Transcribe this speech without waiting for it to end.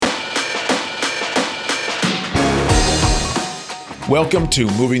Welcome to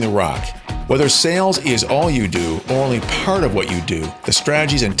Moving the Rock. Whether sales is all you do or only part of what you do, the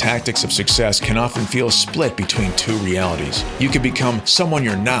strategies and tactics of success can often feel split between two realities. You can become someone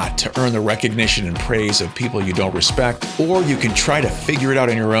you're not to earn the recognition and praise of people you don't respect, or you can try to figure it out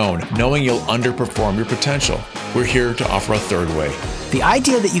on your own, knowing you'll underperform your potential. We're here to offer a third way. The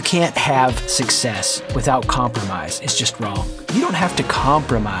idea that you can't have success without compromise is just wrong. You don't have to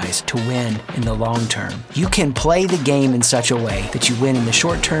compromise to win in the long term. You can play the game in such a way that you win in the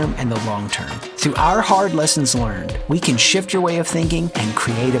short term and the long term. Through our hard lessons learned, we can shift your way of thinking and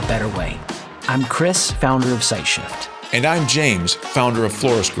create a better way. I'm Chris, founder of SiteShift. And I'm James, founder of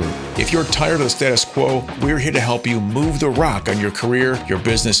Florist Group. If you're tired of the status quo, we're here to help you move the rock on your career, your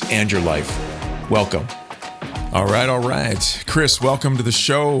business, and your life. Welcome. All right. Chris, welcome to the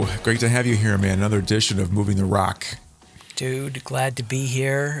show. Great to have you here, man. Another edition of Moving the Rock. Dude, glad to be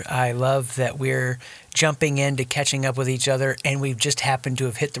here. I love that we're jumping into catching up with each other, and we've just happened to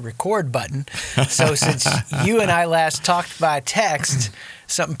have hit the record button. So since you and I last talked by text,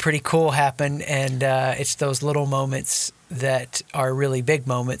 something pretty cool happened, and it's those little moments that are really big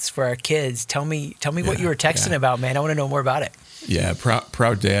moments for our kids. Tell me what you were texting about, man. I want to know more about it. Yeah,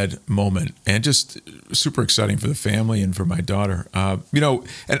 proud dad moment, and just super exciting for the family and for my daughter. And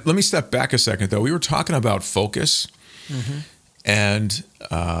let me step back a second, though. We were talking about focus, and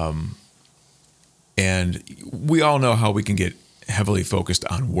we all know how we can get heavily focused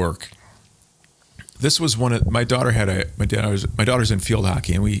on work. This was my daughter's in field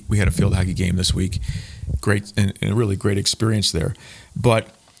hockey, and we had a field hockey game this week. Great and a really great experience there, but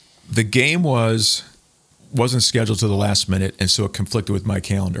the game wasn't scheduled to the last minute, and so it conflicted with my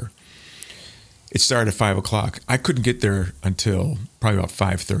calendar. It started at 5:00. I couldn't get there until probably about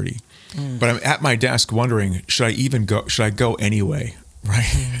 5:30. But I'm at my desk wondering, should I go anyway?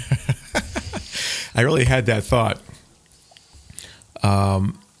 Right? I really had that thought.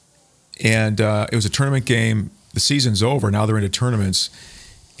 And it was a tournament game. The season's over. Now they're into tournaments.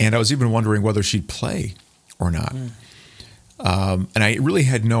 And I was even wondering whether she'd play or not. And I really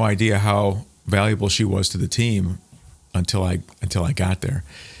had no idea how valuable she was to the team until I got there.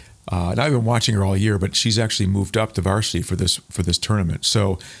 And I've been watching her all year, but she's actually moved up to varsity for this tournament.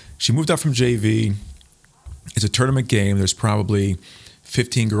 So she moved up from JV. It's a tournament game. There's probably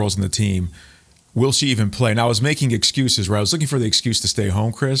 15 girls in the team. Will she even play? Now I was making excuses, right? I was looking for the excuse to stay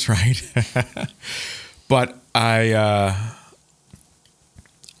home, Chris, right? But I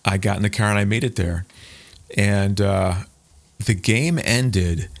got in the car and I made it there. And the game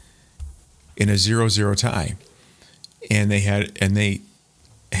ended in a 0-0 tie, and they had a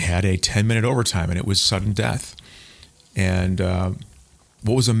 10-minute overtime, and it was sudden death. And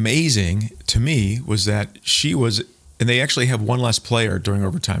what was amazing to me was that and they actually have one less player during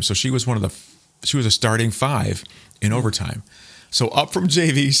overtime, so she was a starting five in overtime. So up from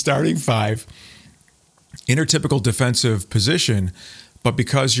JV, starting five, in her typical defensive position, but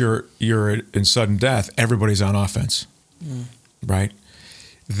because you're in sudden death, everybody's on offense, right?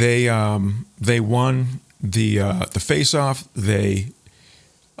 They won the face-off. They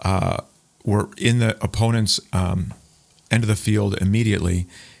were in the opponent's end of the field immediately,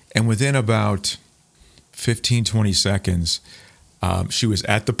 and within about 15, 20 seconds, she was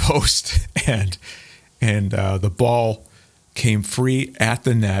at the post, and the ball came free at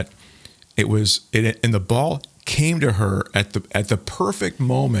the net. And the ball came to her at the perfect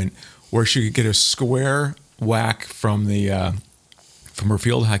moment where she could get a square whack from her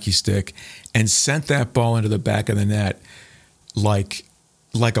field hockey stick, and sent that ball into the back of the net like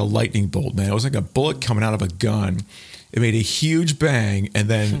a lightning bolt, man. It was like a bullet coming out of a gun. It made a huge bang, and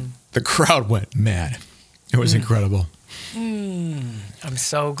then the crowd went mad. It was incredible. I'm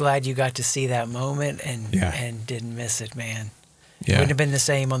so glad you got to see that moment and didn't miss it, man. Yeah. It wouldn't have been the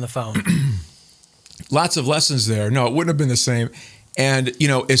same on the phone. Lots of lessons there. No, it wouldn't have been the same. And,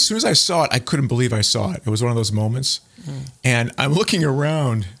 as soon as I saw it, I couldn't believe I saw it. It was one of those moments. And I'm looking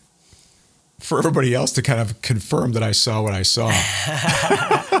around for everybody else to kind of confirm that I saw what I saw.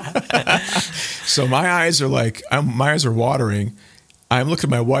 So my eyes are watering. I'm looking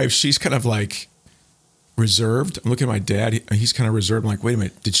at my wife. She's kind of like reserved. I'm looking at my dad. He's kind of reserved. I'm like, wait a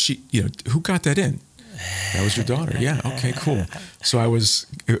minute. Did she, who got that in? That was your daughter. Yeah. Okay, cool. So it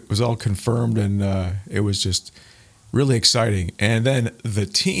was all confirmed, and it was just really exciting. And then the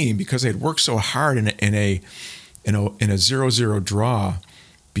team, because they had worked so hard in a 0-0 draw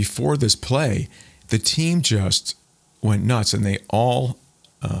before this play, the team just went nuts, and they all,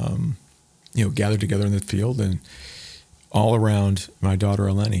 gathered together in the field and all around my daughter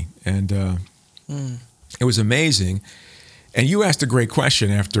Eleni, and it was amazing. And you asked a great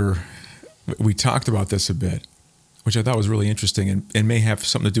question after we talked about this a bit. which I thought was really interesting and may have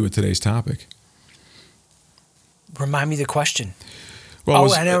something to do with today's topic. Remind me the question.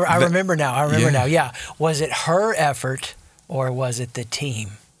 Well, I remember now. I remember Yeah. now. Yeah. Was it her effort or was it the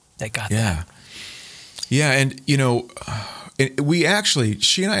team that got that? Yeah. And, she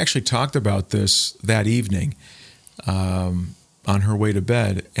and I actually talked about this that evening on her way to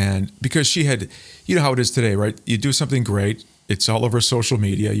bed. And because she had, you know how it is today, right? You do something great. It's all over social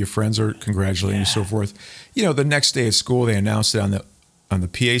media. Your friends are congratulating you, so forth. The next day at school, they announced it on the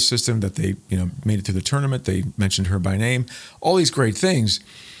PA system that they, made it through the tournament. They mentioned her by name, all these great things.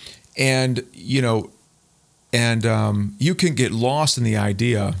 And, you can get lost in the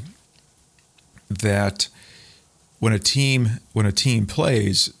idea that when a team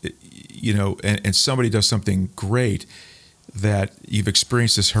plays, and somebody does something great, that you've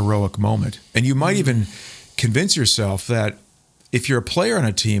experienced this heroic moment. And you might even convince yourself that if you're a player on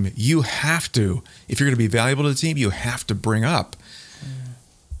a team, you have to, if you're going to be valuable to the team, you have to bring up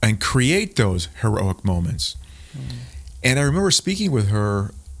and create those heroic moments. And I remember speaking with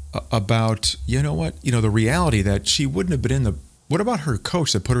her about, the reality that she wouldn't have been what about her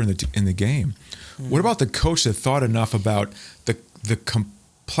coach that put her in the game? What about the coach that thought enough about the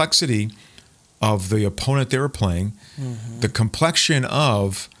complexity of the opponent they were playing, the complexion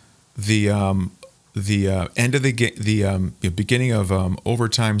of the end of the beginning of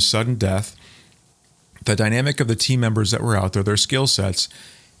overtime sudden death, the dynamic of the team members that were out there, their skill sets,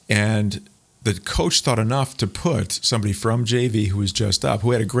 and the coach thought enough to put somebody from JV who was just up,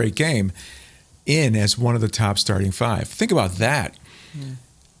 who had a great game, in as one of the top starting five. Think about that.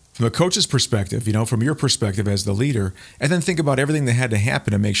 From the coach's perspective, from your perspective as the leader, and then think about everything that had to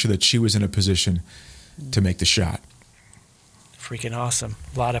happen to make sure that she was in a position to make the shot. Freaking awesome.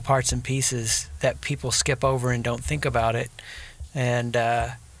 A lot of parts and pieces that people skip over and don't think about it. And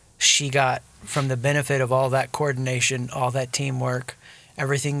she got, from the benefit of all that coordination, all that teamwork,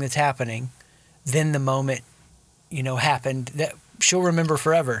 everything that's happening, then the moment, happened that she'll remember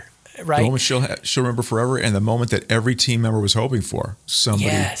forever. Right. The moment she'll remember forever, and the moment that every team member was hoping for.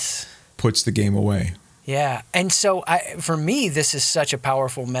 Somebody puts the game away. Yeah. And so for me, this is such a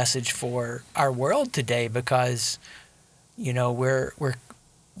powerful message for our world today because, we're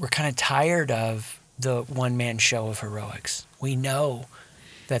kind of tired of the one-man show of heroics. We know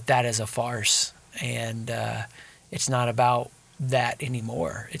that is a farce, and it's not about that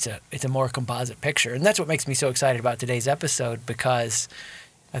anymore. It's a more composite picture. And that's what makes me so excited about today's episode, because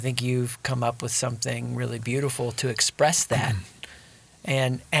I think you've come up with something really beautiful to express that.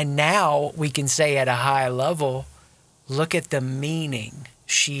 And now we can say at a high level, look at the meaning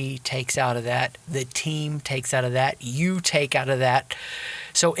she takes out of that, the team takes out of that, you take out of that.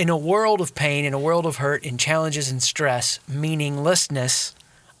 So in a world of pain, in a world of hurt, in challenges and stress, meaninglessness,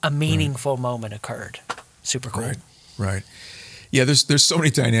 a meaningful moment occurred. Super cool. Right. Yeah, there's so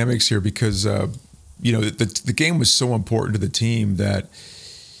many dynamics here because, the game was so important to the team that,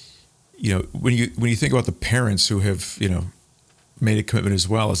 when you think about the parents who have, made a commitment as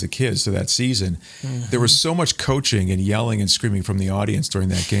well as the kids to that season, there was so much coaching and yelling and screaming from the audience during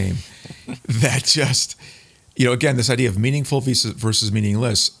that game that just, again, this idea of meaningful versus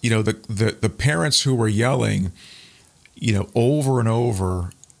meaningless, the parents who were yelling, over and over,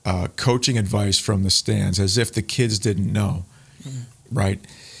 coaching advice from the stands as if the kids didn't know, right?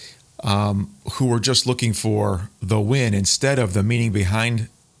 Who were just looking for the win instead of the meaning behind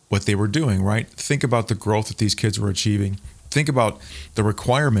what they were doing, right? Think about the growth that these kids were achieving. Think about the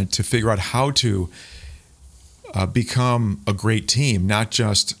requirement to figure out how to become a great team, not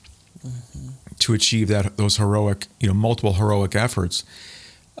just to achieve those heroic, multiple heroic efforts.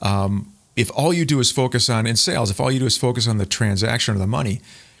 If all you do is focus on, in sales, if all you do is focus on the transaction or the money,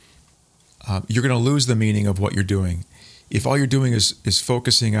 you're going to lose the meaning of what you're doing. If all you're doing is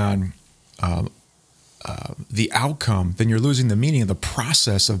focusing on the outcome, then you're losing the meaning of the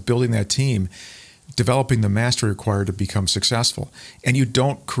process of building that team, developing the mastery required to become successful. And you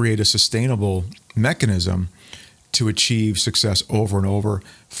don't create a sustainable mechanism to achieve success over and over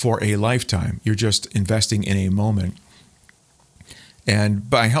for a lifetime. You're just investing in a moment. And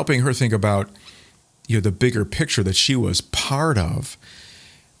by helping her think about, the bigger picture that she was part of,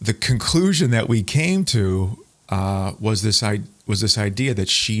 the conclusion that we came to was this idea that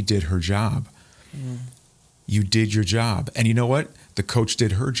she did her job. You did your job. And you know what? The coach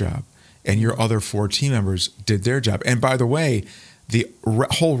did her job. And your other 4 team members did their job. And by the way, the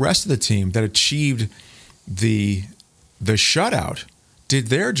whole rest of the team that achieved the shutout did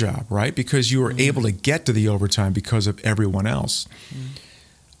their job, right? Because you were able to get to the overtime because of everyone else.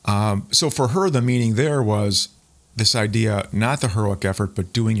 So for her, the meaning there was this idea, not the heroic effort,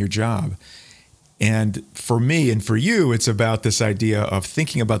 but doing your job. And for me and for you, it's about this idea of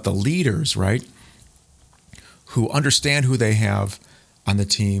thinking about the leaders, right? Who understand who they have on the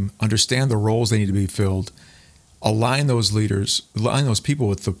team, understand the roles they need to be filled, align those people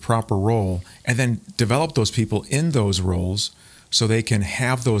with the proper role, and then develop those people in those roles so they can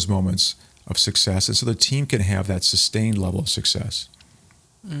have those moments of success and so the team can have that sustained level of success.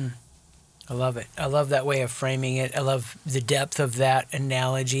 I love it. I love that way of framing it. I love the depth of that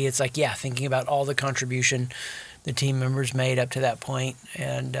analogy. It's like, thinking about all the contribution the team members made up to that point.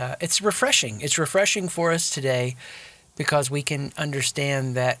 And it's refreshing. It's refreshing for us today because we can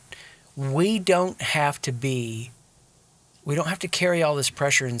understand that we don't have to carry all this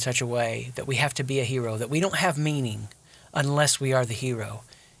pressure in such a way that we have to be a hero, that we don't have meaning unless we are the hero.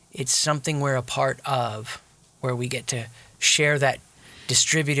 It's something we're a part of where we get to share that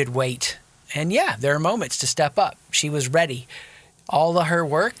distributed weight. And there are moments to step up. She was ready. All of her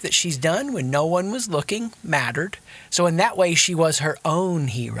work that she's done when no one was looking mattered. So in that way, she was her own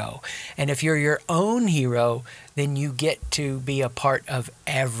hero. And if you're your own hero, then you get to be a part of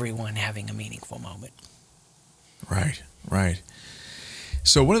everyone having a meaningful moment. Right.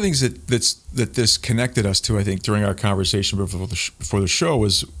 So one of the things that this connected us to, I think, during our conversation before the show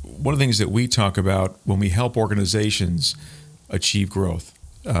was one of the things that we talk about when we help organizations achieve growth.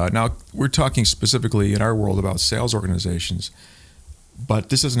 Now, we're talking specifically in our world about sales organizations, but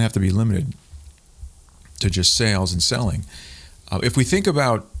this doesn't have to be limited to just sales and selling. If we think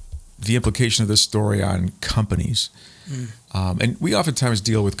about the implication of this story on companies, and we oftentimes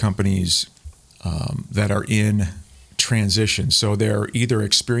deal with companies that are in transition. So they're either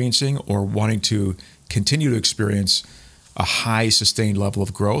experiencing or wanting to continue to experience a high sustained level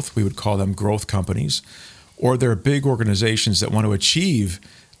of growth. We would call them growth companies. Or they're big organizations that want to achieve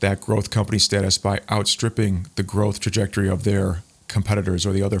that growth company status by outstripping the growth trajectory of their competitors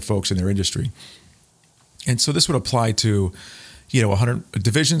or the other folks in their industry. And so this would apply to, 100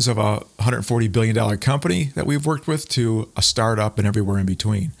 divisions of a $140 billion company that we've worked with to a startup and everywhere in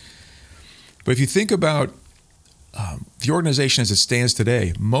between. But if you think about the organization as it stands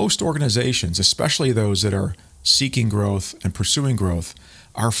today, most organizations, especially those that are seeking growth and pursuing growth,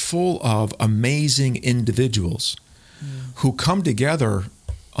 are full of amazing individuals who come together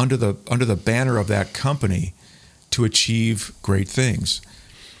under the banner of that company to achieve great things.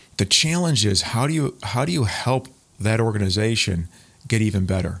 The challenge is how do you help that organization get even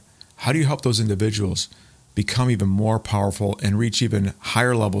better? How do you help those individuals become even more powerful and reach even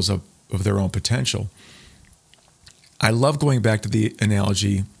higher levels of their own potential? I love going back to the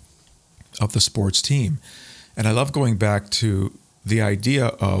analogy of the sports team. And I love going back to the idea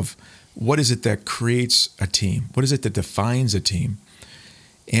of what is it that creates a team? What is it that defines a team?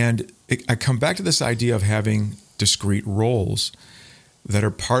 And I come back to this idea of having discrete roles that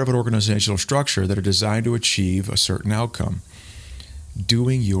are part of an organizational structure that are designed to achieve a certain outcome.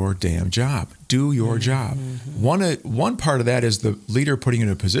 Doing your damn job. Do your job. One part of that is the leader putting you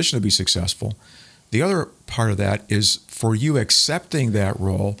in a position to be successful. The other part of that is for you accepting that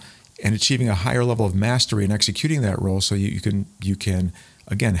role and achieving a higher level of mastery and executing that role so you can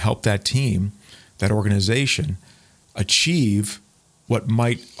again help that team, that organization, achieve what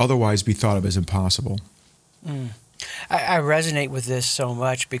might otherwise be thought of as impossible. I resonate with this so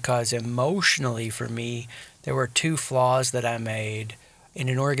much because emotionally for me, there were two flaws that I made in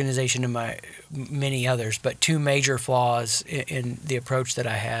an organization and many others, but two major flaws in the approach that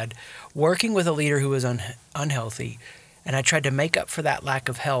I had. Working with a leader who was unhealthy, and I tried to make up for that lack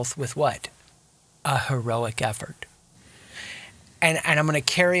of health with what? A heroic effort. And I'm going to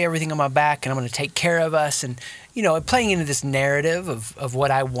carry everything on my back, and I'm going to take care of us. And, playing into this narrative of what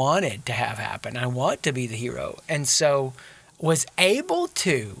I wanted to have happen. I want to be the hero. And so was able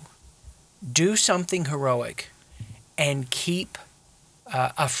to do something heroic and keep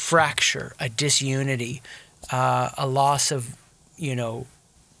a fracture, a disunity, a loss of,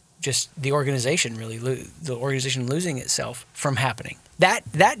 just the organization the organization losing itself from happening.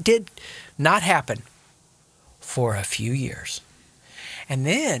 That did not happen for a few years. And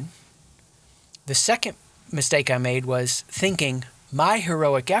then the second mistake I made was thinking my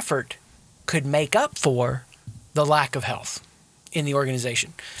heroic effort could make up for the lack of health in the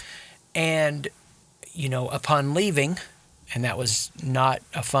organization. And, upon leaving, and that was not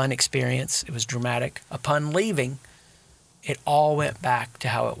a fun experience, it was dramatic. Upon leaving, it all went back to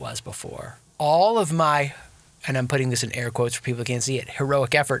how it was before. All of my, and I'm putting this in air quotes for people who can't see it,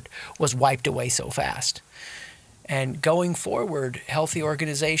 heroic effort was wiped away so fast. And going forward, healthy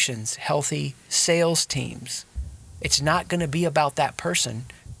organizations, healthy sales teams, it's not going to be about that person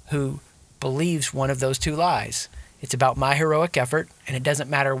who believes one of those two lies. It's about my heroic effort, and it doesn't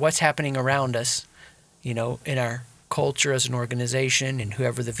matter what's happening around us. in our culture as an organization, and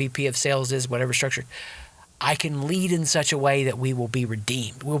whoever the VP of sales is, whatever structure, I can lead in such a way that we will be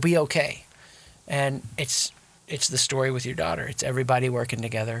redeemed. We'll be okay. And it's the story with your daughter. It's everybody working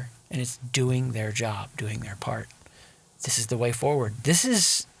together, and it's doing their job, doing their part. This is the way forward. This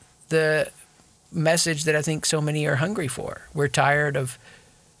is the message that I think so many are hungry for. We're tired of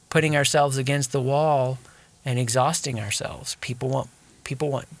putting ourselves against the wall and exhausting ourselves. People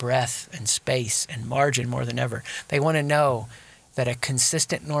want breath and space and margin more than ever. They want to know that a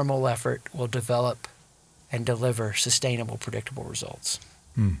consistent, normal effort will develop and deliver sustainable, predictable results.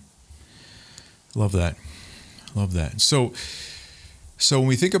 Love that. So when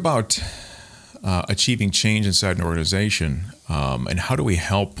we think about achieving change inside an organization, and how do we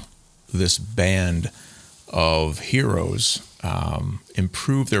help this band of heroes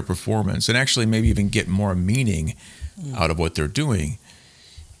improve their performance and actually maybe even get more meaning out of what they're doing,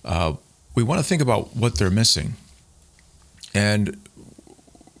 we want to think about what they're missing. And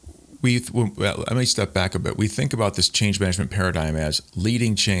let me step back a bit. We think about this change management paradigm as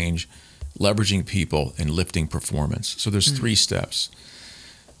leading change, leveraging people, and lifting performance. So there's 3 steps: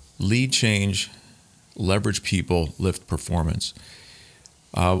 lead change, leverage people, lift performance.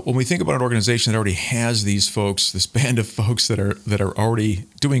 When we think about an organization that already has these folks, this band of folks that are already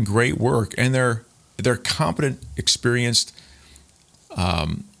doing great work, and they're competent, experienced,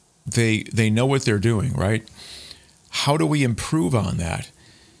 they know what they're doing, right? How do we improve on that?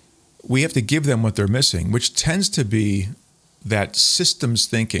 We have to give them what they're missing, which tends to be that systems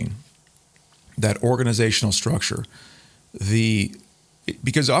thinking, that organizational structure.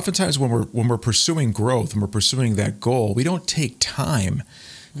 Because oftentimes when we're pursuing growth and we're pursuing that goal, we don't take time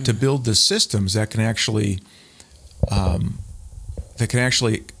to build the systems that can actually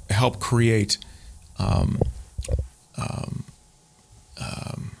help create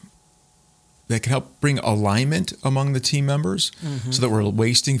that can help bring alignment among the team members, so that we're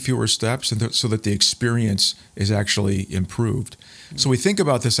wasting fewer steps, and so that the experience is actually improved. So we think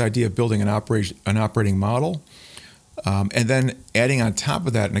about this idea of building an operating model, and then adding on top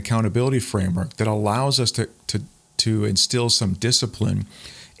of that an accountability framework that allows us to instill some discipline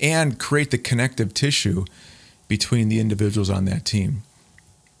and create the connective tissue between the individuals on that team.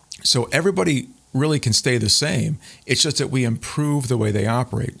 So everybody really can stay the same. It's just that we improve the way they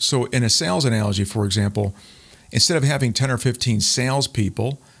operate. So in a sales analogy, for example, instead of having 10 or 15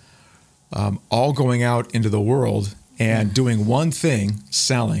 salespeople all going out into the world and doing one thing,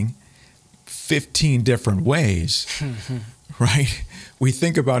 selling 15 different ways, right? We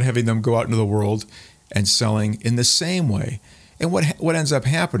think about having them go out into the world and selling in the same way. And what ends up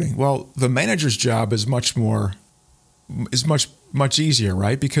happening? Well, the manager's job is much easier,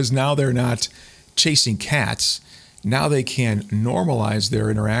 right? Because now they're not chasing cats. Now they can normalize their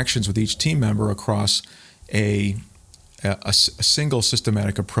interactions with each team member across a single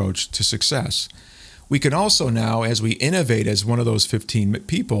systematic approach to success. We can also now, as we innovate as one of those 15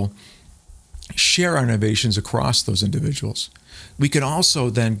 people, share our innovations across those individuals. We can also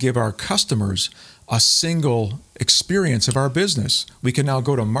then give our customers a single experience of our business. We can now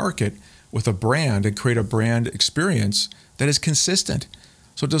go to market with a brand and create a brand experience that is consistent.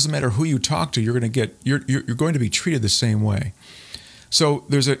 So it doesn't matter who you talk to, you're going to be treated the same way. So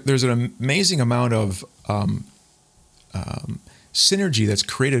there's an amazing amount of synergy that's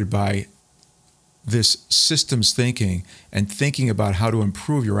created by this systems thinking and thinking about how to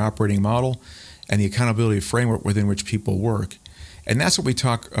improve your operating model and the accountability framework within which people work. And that's what we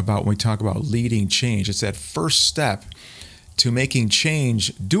talk about when we talk about leading change. It's that first step to making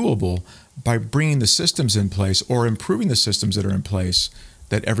change doable by bringing the systems in place or improving the systems that are in place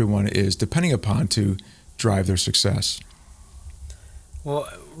that everyone is depending upon to drive their success. Well,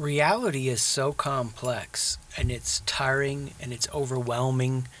 reality is so complex, and it's tiring and it's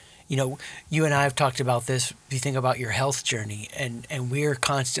overwhelming. You and I have talked about this. If you think about your health journey, and we're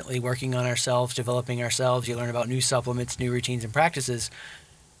constantly working on ourselves, developing ourselves. You learn about new supplements, new routines and practices.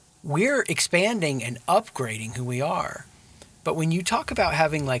 We're expanding and upgrading who we are. But when you talk about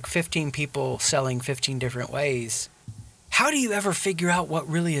having like 15 people selling 15 different ways, how do you ever figure out what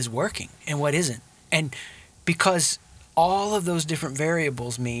really is working and what isn't? And because all of those different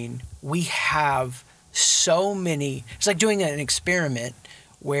variables mean we have so many, it's like doing an experiment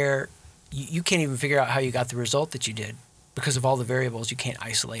where you can't even figure out how you got the result that you did because of all the variables you can't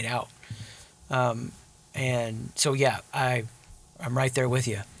isolate out. And so, yeah, I'm right there with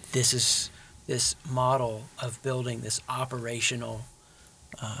you. This model of building this operational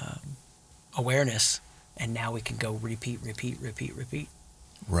awareness, and now we can go repeat.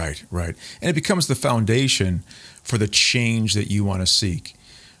 Right. And it becomes the foundation for the change that you want to seek.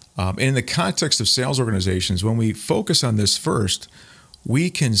 In the context of sales organizations, when we focus on this first, we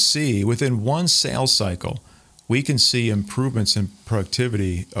can see within one sales cycle, we can see improvements in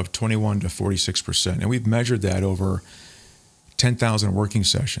productivity of 21 to 46%. And we've measured that over 10,000 working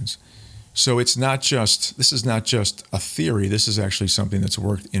sessions. So this is not just a theory. This is actually something that's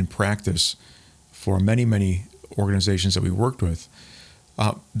worked in practice for many, many organizations that we worked with.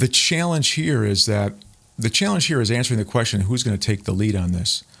 The challenge here is answering the question, who's going to take the lead on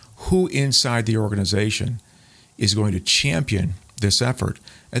this? Who inside the organization is going to champion this effort?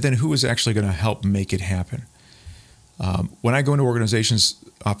 And then who is actually going to help make it happen? When I go into organizations,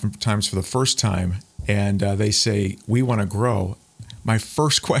 oftentimes for the first time, and they say, we want to grow, my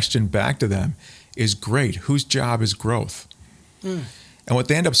first question back to them is, great, whose job is growth? And what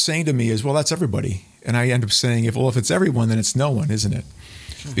they end up saying to me is, well, that's everybody. And I end up saying, if it's everyone, then it's no one, isn't it?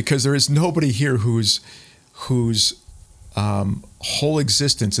 Because there is nobody here whose whole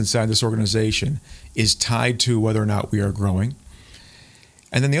existence inside this organization is tied to whether or not we are growing.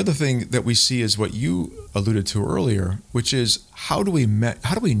 And then the other thing that we see is what you alluded to earlier, which is how do we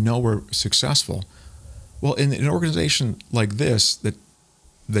know we're successful? Well, in an organization like this that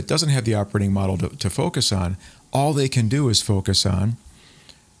doesn't have the operating model to focus on, all they can do is focus on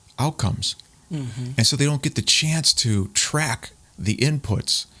outcomes. Mm-hmm. And so they don't get the chance to track the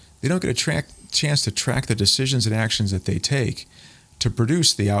inputs. They don't get a chance to track the decisions and actions that they take to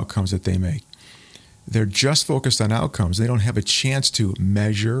produce the outcomes that they make. They're just focused on outcomes. They don't have a chance to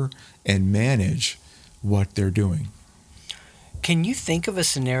measure and manage what they're doing. Can you think of a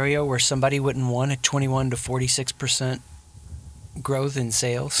scenario where somebody wouldn't want a 21 to 46% growth in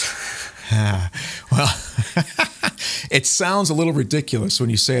sales? Well, it sounds a little ridiculous when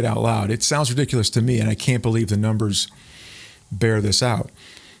you say it out loud. It sounds ridiculous to me, and I can't believe the numbers bear this out.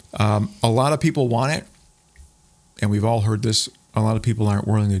 A lot of people want it, and we've all heard this. A lot of people aren't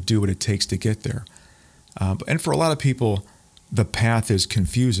willing to do what it takes to get there. And for a lot of people, the path is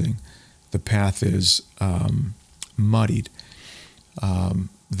confusing. The path is muddied.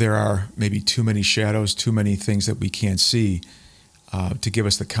 There are maybe too many shadows, too many things that we can't see to give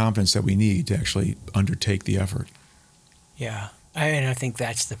us the confidence that we need to actually undertake the effort. Yeah, and I think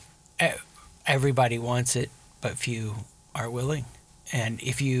that's everybody wants it, but few are willing. And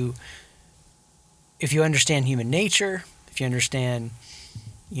if you understand human nature, if you understand,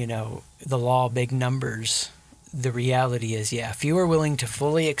 the law of big numbers, the reality is, few are willing to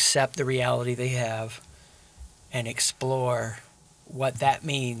fully accept the reality they have and explore what that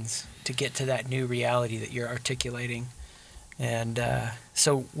means to get to that new reality that you're articulating. And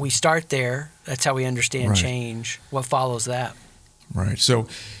so we start there. That's how we understand change. What follows that? Right. So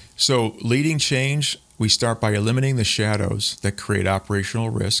leading change, we start by eliminating the shadows that create operational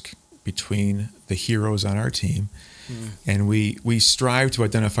risk between the heroes on our team. And we strive to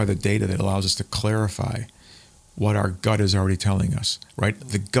identify the data that allows us to clarify what our gut is already telling us, right?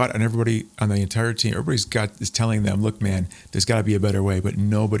 The gut on everybody on the entire team, everybody's gut is telling them, look, man, there's got to be a better way, but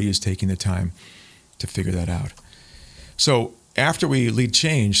nobody is taking the time to figure that out. So after we lead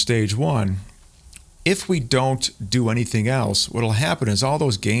change, stage one, if we don't do anything else, what will happen is all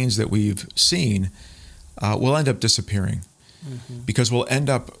those gains that we've seen will end up disappearing because we'll end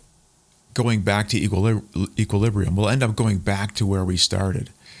up going back to equilibrium. We'll end up going back to where we started.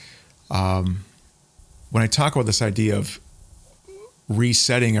 When I talk about this idea of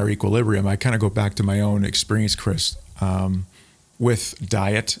resetting our equilibrium, I kind of go back to my own experience, Chris, with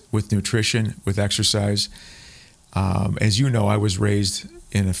diet, with nutrition, with exercise. As you know, I was raised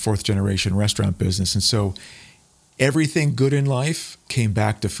in a fourth-generation restaurant business, and so everything good in life came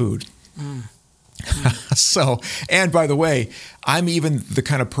back to food. So, and by the way, I'm even the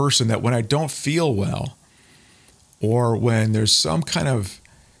kind of person that when I don't feel well, or when there's some kind of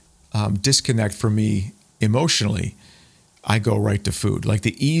disconnect for me emotionally, I go right to food. Like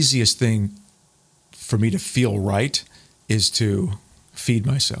the easiest thing for me to feel right is to feed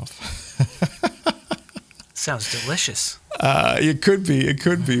myself. Sounds delicious. It could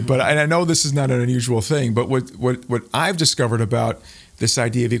be, but I know this is not an unusual thing. But what I've discovered about this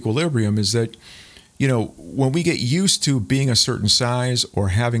idea of equilibrium is that, when we get used to being a certain size or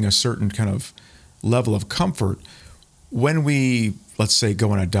having a certain kind of level of comfort, when we, let's say, go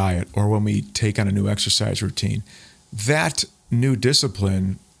on a diet or when we take on a new exercise routine, that new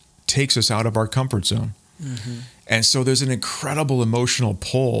discipline takes us out of our comfort zone. And so there's an incredible emotional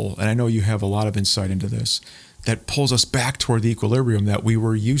pull, and I know you have a lot of insight into this, that pulls us back toward the equilibrium that we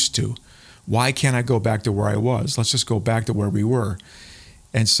were used to. Why can't I go back to where I was? Let's just go back to where we were.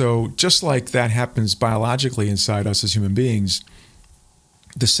 And so just like that happens biologically inside us as human beings,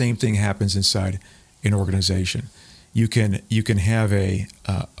 the same thing happens inside an organization. You can have a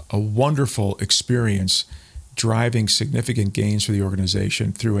a wonderful experience driving significant gains for the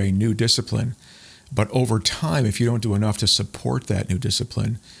organization through a new discipline. But over time, if you don't do enough to support that new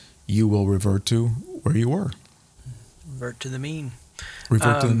discipline, you will revert to where you were. Revert to the mean.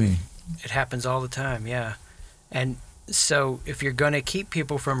 Revert to the mean. It happens all the time, yeah. And so if you're going to keep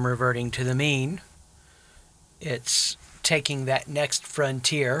people from reverting to the mean, it's taking that next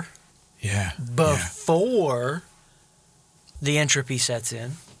frontier before the entropy sets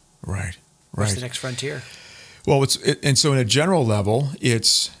in. Right. What's the next frontier? Well, and so in a general level,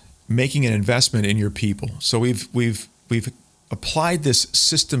 it's making an investment in your people. So we've applied this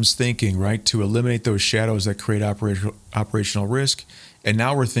systems thinking, right, to eliminate those shadows that create operational risk. And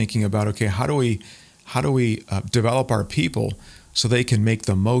now we're thinking about, okay, how do we develop our people so they can make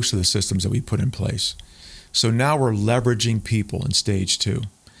the most of the systems that we put in place? So now we're leveraging people in stage 2.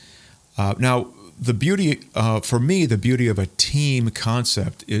 Now, the beauty, for me, the beauty of a team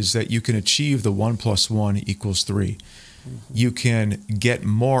concept is that you can achieve the 1 + 1 = 3. You can get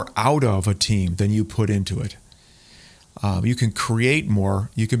more out of a team than you put into it. You can create more.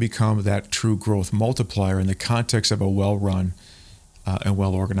 You can become that true growth multiplier in the context of a well-run and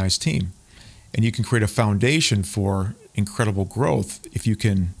well-organized team. And you can create a foundation for incredible growth if you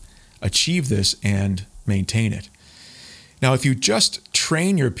can achieve this and maintain it. Now, if you just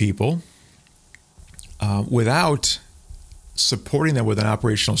train your people without supporting them with an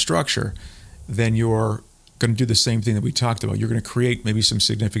operational structure, then you're going to do the same thing that we talked about. You're going to create maybe some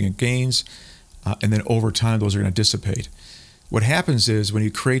significant gains, and then over time, those are going to dissipate. What happens is when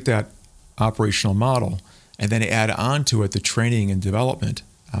you create that operational model and then add on to it the training and development,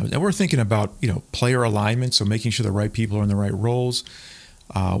 and we're thinking about player alignment, so making sure the right people are in the right roles.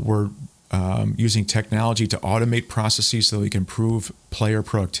 We're using technology to automate processes so that we can improve player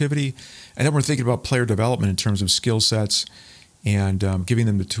productivity. And then we're thinking about player development in terms of skill sets and giving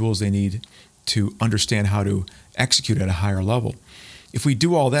them the tools they need to understand how to execute at a higher level. If we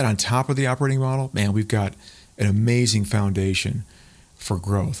do all that on top of the operating model, man, we've got an amazing foundation for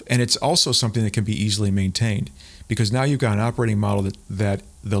growth. And it's also something that can be easily maintained because now you've got an operating model that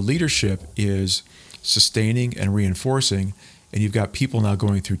the leadership is sustaining and reinforcing, and you've got people now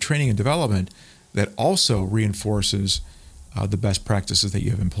going through training and development that also reinforces the best practices that you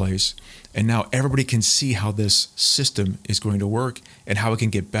have in place. And now everybody can see how this system is going to work and how it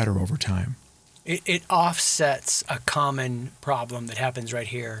can get better over time. It offsets a common problem that happens right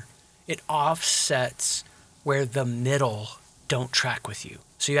here. It offsets where the middle don't track with you.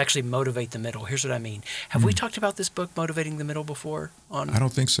 So you actually motivate the middle. Here's what I mean. Have we talked about this book, Motivating the Middle, before? I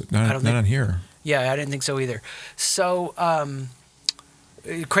don't think so. Not on here. Yeah, I didn't think so either. So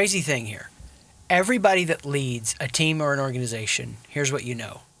crazy thing here. Everybody that leads a team or an organization, here's what you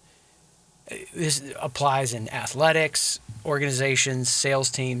know. This applies in athletics, organizations, sales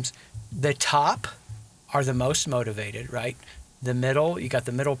teams. The top are the most motivated, right? The middle, you got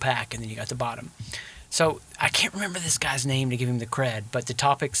the middle pack, and then you got the bottom. So I can't remember this guy's name to give him the cred, but the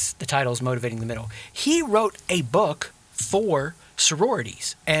title is Motivating the Middle. He wrote a book for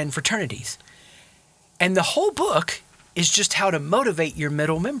sororities and fraternities. And the whole book is just how to motivate your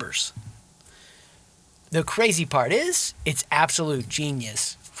middle members. The crazy part is it's absolute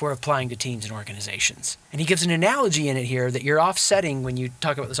genius for applying to teams and organizations. And he gives an analogy in it here that you're offsetting when you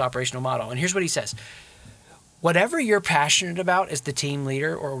talk about this operational model. And here's what he says. Whatever you're passionate about as the team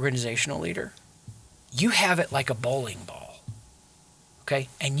leader or organizational leader, you have it like a bowling ball, okay?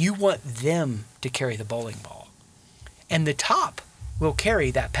 And you want them to carry the bowling ball. And the top will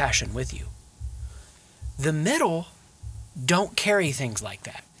carry that passion with you. The middle don't carry things like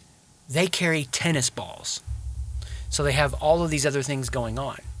that. They carry tennis balls. So they have all of these other things going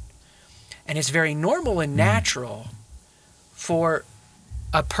on. And it's very normal and natural for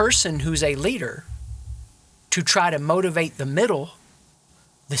a person who's a leader to try to motivate the middle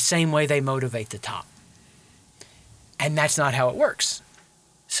the same way they motivate the top. And that's not how it works.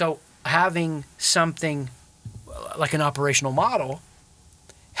 So having something like an operational model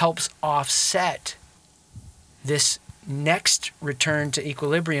helps offset this next return to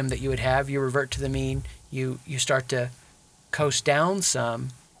equilibrium that you would have. You revert to the mean, you start to coast down some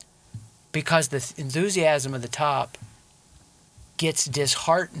because the enthusiasm of the top gets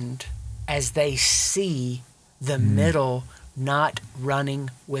disheartened as they see the middle not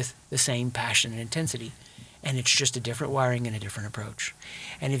running with the same passion and intensity. And it's just a different wiring and a different approach.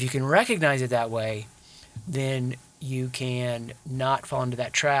 And if you can recognize it that way, then you can not fall into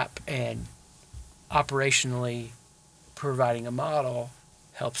that trap, and operationally providing a model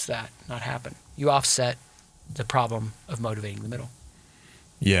helps that not happen. You offset the problem of motivating the middle.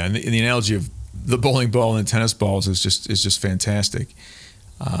 Yeah, and the analogy of the bowling ball and the tennis balls is just fantastic.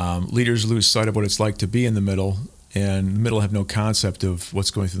 Leaders lose sight of what it's like to be in the middle, and the middle have no concept of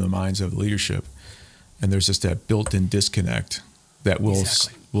what's going through the minds of the leadership. And there's just that built-in disconnect that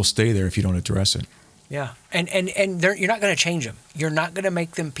will stay there if you don't address it. Yeah, and you're not going to change them. You're not going to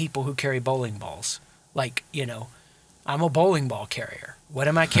make them people who carry bowling balls. Like, I'm a bowling ball carrier. What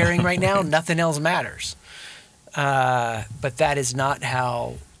am I carrying right now? Nothing else matters. But that is not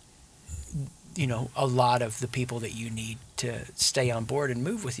how, a lot of the people that you need to stay on board and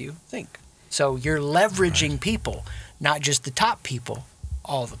move with you think. So you're leveraging people, not just the top people,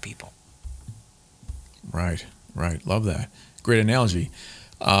 all the people. Right. Love that. Great analogy.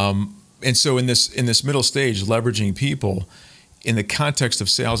 And so in this middle stage, leveraging people, in the context of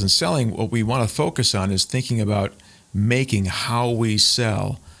sales and selling, what we want to focus on is thinking about making how we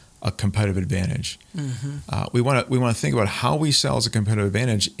sell a competitive advantage. Mm-hmm. We want to think about how we sell as a competitive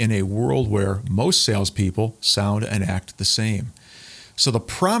advantage in a world where most salespeople sound and act the same. So the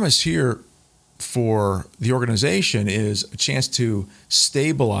promise here for the organization is a chance to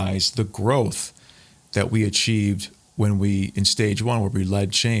stabilize the growth that we achieved in stage one, where we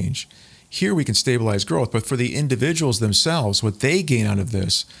led change. Here we can stabilize growth, but for the individuals themselves, what they gain out of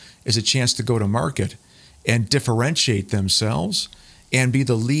this is a chance to go to market and differentiate themselves and be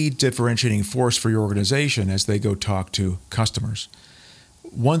the lead differentiating force for your organization as they go talk to customers.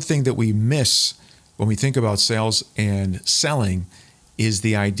 One thing that we miss when we think about sales and selling is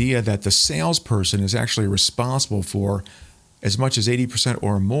the idea that the salesperson is actually responsible for as much as 80%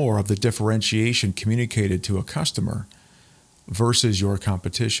 or more of the differentiation communicated to a customer versus your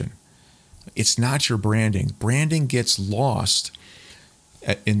competition. It's not your branding. Branding gets lost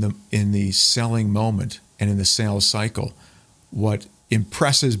in the selling moment and in the sales cycle. What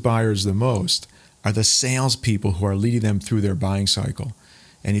impresses buyers the most are the salespeople who are leading them through their buying cycle.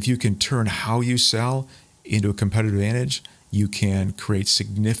 And if you can turn how you sell into a competitive advantage, you can create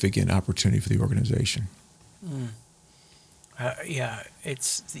significant opportunity for the organization.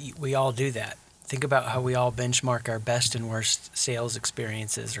 We all do that. Think about how we all benchmark our best and worst sales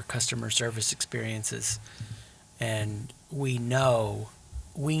experiences or customer service experiences. And we know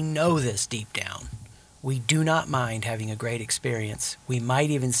this deep down. We do not mind having a great experience. We might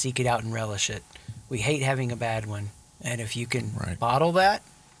even seek it out and relish it. We hate having a bad one. And if you can bottle that,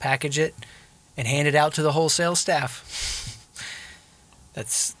 package it, and hand it out to the whole sales staff,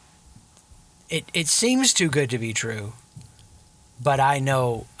 it seems too good to be true. But I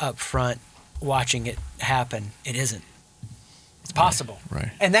know up front, watching it happen, it isn't. It's possible. Right.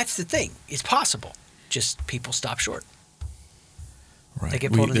 And that's the thing. It's possible. Just people stop short. Right. They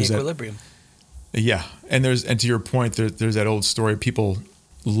get pulled into equilibrium. Yeah. And to your point, there's that old story. People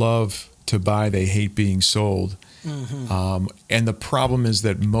love to buy, they hate being sold. Mm-hmm. And the problem is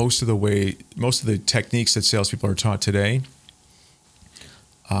that most of the techniques that salespeople are taught today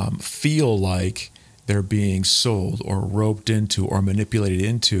feel like they're being sold or roped into or manipulated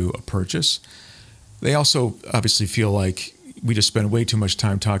into a purchase. They also obviously feel like we just spend way too much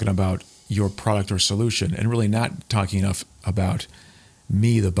time talking about your product or solution and really not talking enough about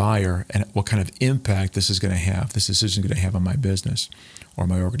me, the buyer, and what kind of impact this decision is going to have on my business or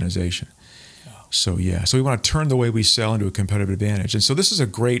my organization. So we want to turn the way we sell into a competitive advantage. And so this is a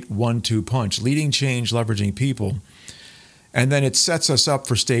great 1-2 punch, leading change, leveraging people. And then it sets us up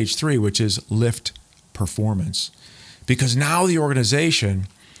for stage 3, which is lift performance. Because now the organization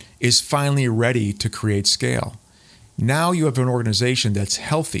is finally ready to create scale. Now you have an organization that's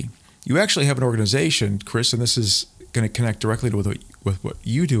healthy. You actually have an organization, Chris, and this is going to connect directly to with what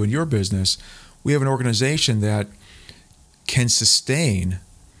you do in your business. We have an organization that can sustain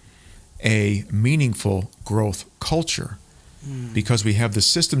a meaningful growth culture because we have the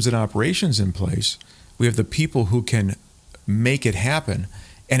systems and operations in place. We have the people who can make it happen,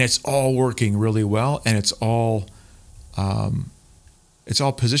 and it's all working really well, and it's all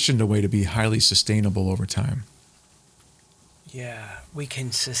positioned in a way to be highly sustainable over time. Yeah, we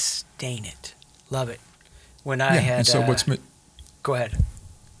can sustain it. Love it. When go ahead.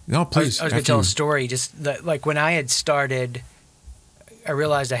 No, please. I was going to tell a story. Just like when I had started, I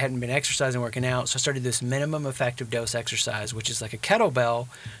realized I hadn't been exercising, working out, so I started this minimum effective dose exercise, which is like a kettlebell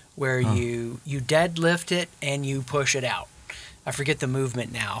where you deadlift it and you push it out. I forget the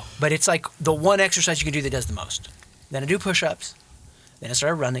movement now, but it's like the one exercise you can do that does the most. Then I do push-ups. Then I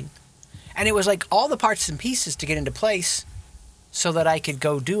started running. And it was like all the parts and pieces to get into place so that I could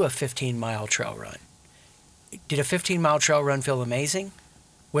go do a 15-mile trail run. Did a 15-mile trail run feel amazing?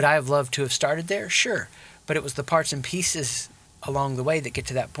 Would I have loved to have started there? Sure. But it was the parts and pieces along the way that get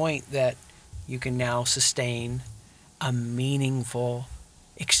to that point that you can now sustain a meaningful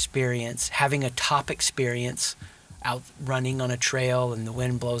experience, having a top experience out running on a trail and the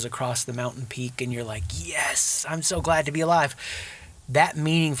wind blows across the mountain peak and you're like, yes, I'm so glad to be alive. That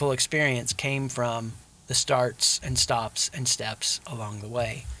meaningful experience came from the starts and stops and steps along the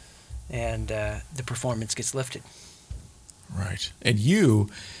way. And the performance gets lifted. Right. And you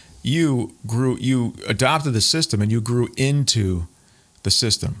adopted the system and you grew into the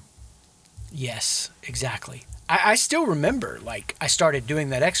system. Yes, exactly. I still remember, like, I started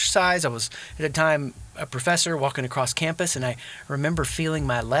doing that exercise. I was, at the time, a professor walking across campus, and I remember feeling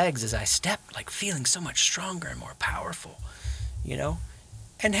my legs as I stepped, like, feeling so much stronger and more powerful, you know?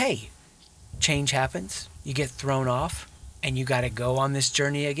 And hey, change happens. You get thrown off, and you got to go on this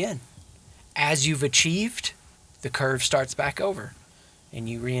journey again. As you've achieved, the curve starts back over, and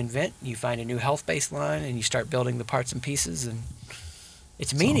you reinvent, you find a new health baseline, and you start building the parts and pieces, and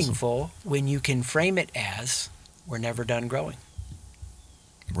it's meaningful when you can frame it as we're never done growing.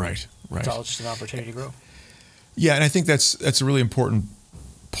 Right. It's all just an opportunity to grow. Yeah, and I think that's a really important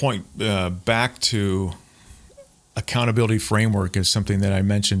point. Back to accountability framework is something that I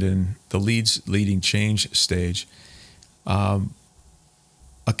mentioned in the leading change stage.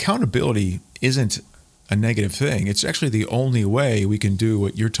 Accountability isn't a negative thing. It's actually the only way we can do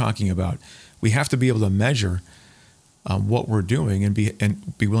what you're talking about. We have to be able to measure what we're doing and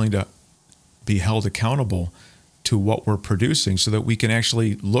be willing to be held accountable to what we're producing so that we can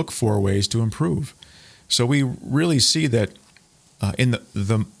actually look for ways to improve. So we really see that in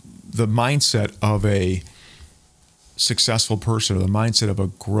the mindset of a successful person, or the mindset of a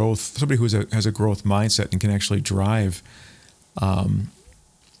growth, somebody who has a growth mindset and can actually drive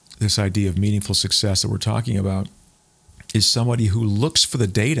this idea of meaningful success that we're talking about, is somebody who looks for the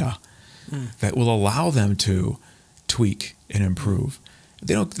data that will allow them to tweak and improve.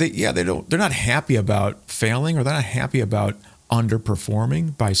 They're not happy about failing, or they're not happy about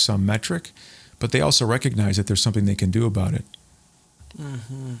underperforming by some metric, but they also recognize that there's something they can do about it.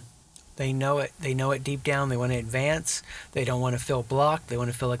 Mm-hmm. They know it. They know it deep down. They want to advance. They don't want to feel blocked. They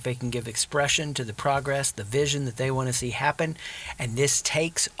want to feel like they can give expression to the progress, the vision that they want to see happen. And this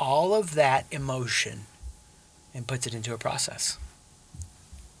takes all of that emotion and puts it into a process.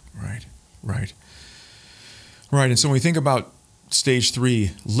 Right. And so when we think about stage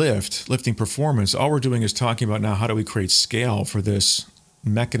 3, lifting performance, all we're doing is talking about now how do we create scale for this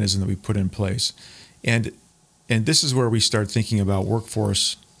mechanism that we put in place. And this is where we start thinking about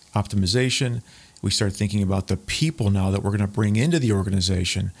workforce optimization. We start thinking about the people now that we're going to bring into the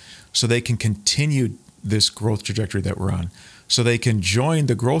organization so they can continue this growth trajectory that we're on, so they can join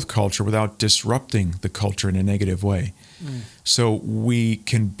the growth culture without disrupting the culture in a negative way. So we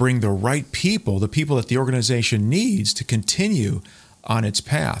can bring the right people, the people that the organization needs to continue on its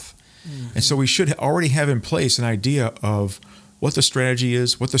path. And so we should already have in place an idea of what the strategy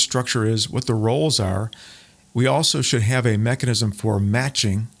is, what the structure is, what the roles are. We also should have a mechanism for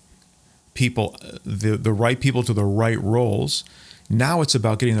matching people, the right people to the right roles. Now it's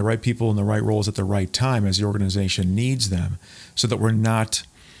about getting the right people in the right roles at the right time as the organization needs them, so that we're not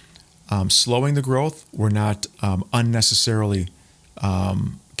slowing the growth, we're not unnecessarily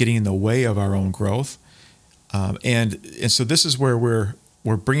getting in the way of our own growth. And so this is where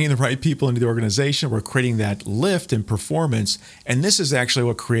we're bringing the right people into the organization, we're creating that lift in performance, and this is actually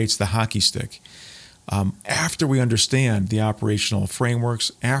what creates the hockey stick. After we understand the operational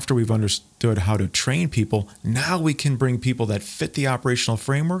frameworks, after we've understood how to train people, now we can bring people that fit the operational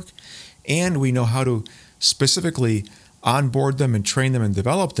framework, and we know how to specifically onboard them and train them and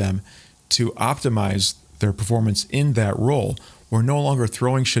develop them to optimize their performance in that role. We're no longer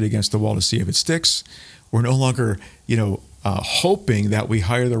throwing shit against the wall to see if it sticks. We're no longer, hoping that we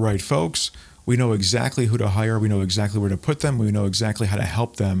hire the right folks. We know exactly who to hire. We know exactly where to put them. We know exactly how to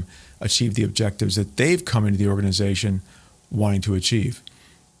help them achieve the objectives that they've come into the organization wanting to achieve.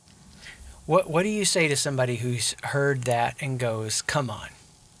 What do you say to somebody who's heard that and goes, come on,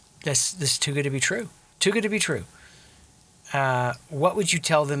 this is too good to be true. Too good to be true. What would you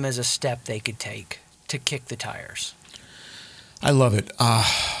tell them as a step they could take to kick the tires? I love it.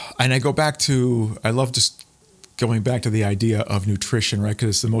 And I love just going back to the idea of nutrition, right?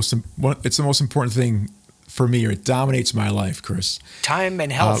 Because it's the most important thing for me, or it dominates my life, Chris. Time and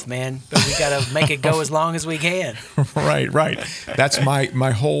health, man. But we got to make it go as long as we can. Right. That's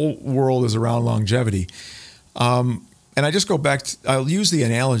my whole world is around longevity. And I just go back I'll use the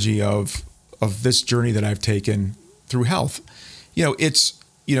analogy of this journey that I've taken through health.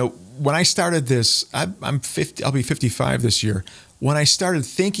 When I started this, I'm 50, I'll be 55 this year. When I started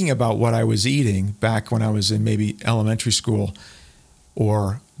thinking about what I was eating back when I was in maybe elementary school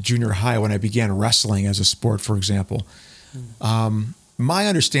or junior high, when I began wrestling as a sport, for example, my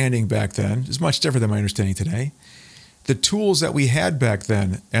understanding back then is much different than my understanding today. the tools that we had back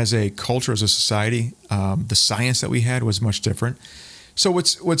then as a culture, as a society, the science that we had was much different. So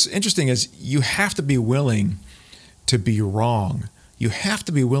what's interesting is you have to be willing to be wrong. You have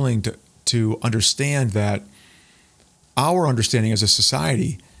to be willing to understand that our understanding as a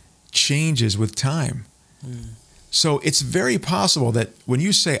society changes with time. So it's very possible that when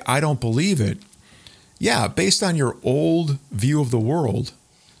you say, I don't believe it, yeah, based on your old view of the world,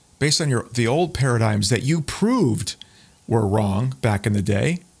 based on the old paradigms that you proved were wrong back in the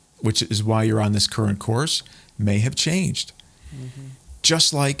day, which is why you're on this current course, may have changed. Mm-hmm.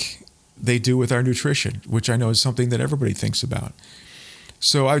 Just like they do with our nutrition, which I know is something that everybody thinks about.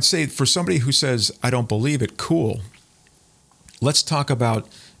 So I would say for somebody who says, I don't believe it, cool. Let's talk about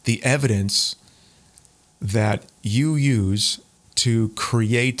the evidence that you use to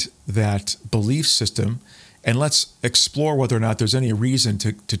create that belief system, and let's explore whether or not there's any reason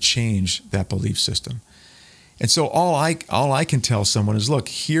to change that belief system. And so all I can tell someone is, look,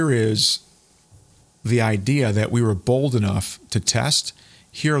 here is the idea that we were bold enough to test.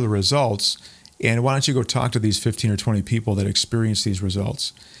 Here are the results. And why don't you go talk to these 15 or 20 people that experience these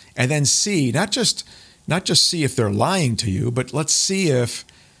results, and then see, not just see if they're lying to you, but let's see if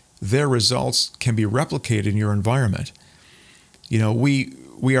their results can be replicated in your environment. You know, we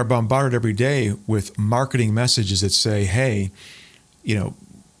are bombarded every day with marketing messages that say, hey, you know,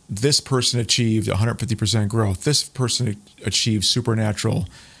 this person achieved 150% growth. This person achieved supernatural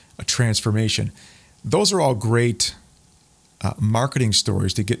transformation. Those are all great marketing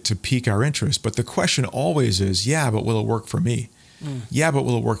stories to pique our interest. But the question always is, yeah, but will it work for me? Yeah, but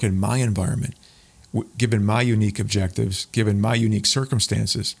will it work in my environment? Given my unique objectives, given my unique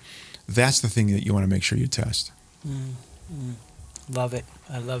circumstances? That's the thing that you want to make sure you test. Love it.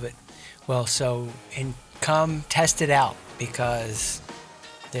 I love it. Well, and come test it out, because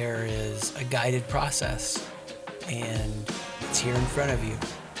there is a guided process and it's here in front of you.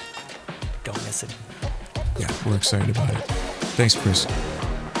 Don't miss it. Yeah, we're excited about it. Thanks, Chris.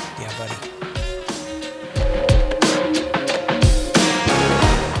 Yeah, buddy.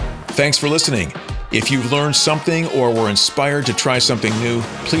 Thanks for listening. If you've learned something or were inspired to try something new,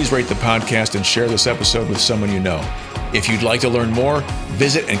 please rate the podcast and share this episode with someone you know. If you'd like to learn more,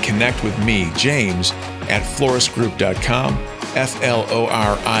 visit and connect with me, James, at florisgroup.com,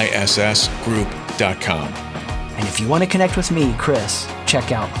 FLORISS group.com. And if you want to connect with me, Chris,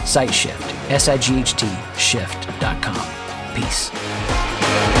 check out SightShift, SIGHT shift.com. Peace.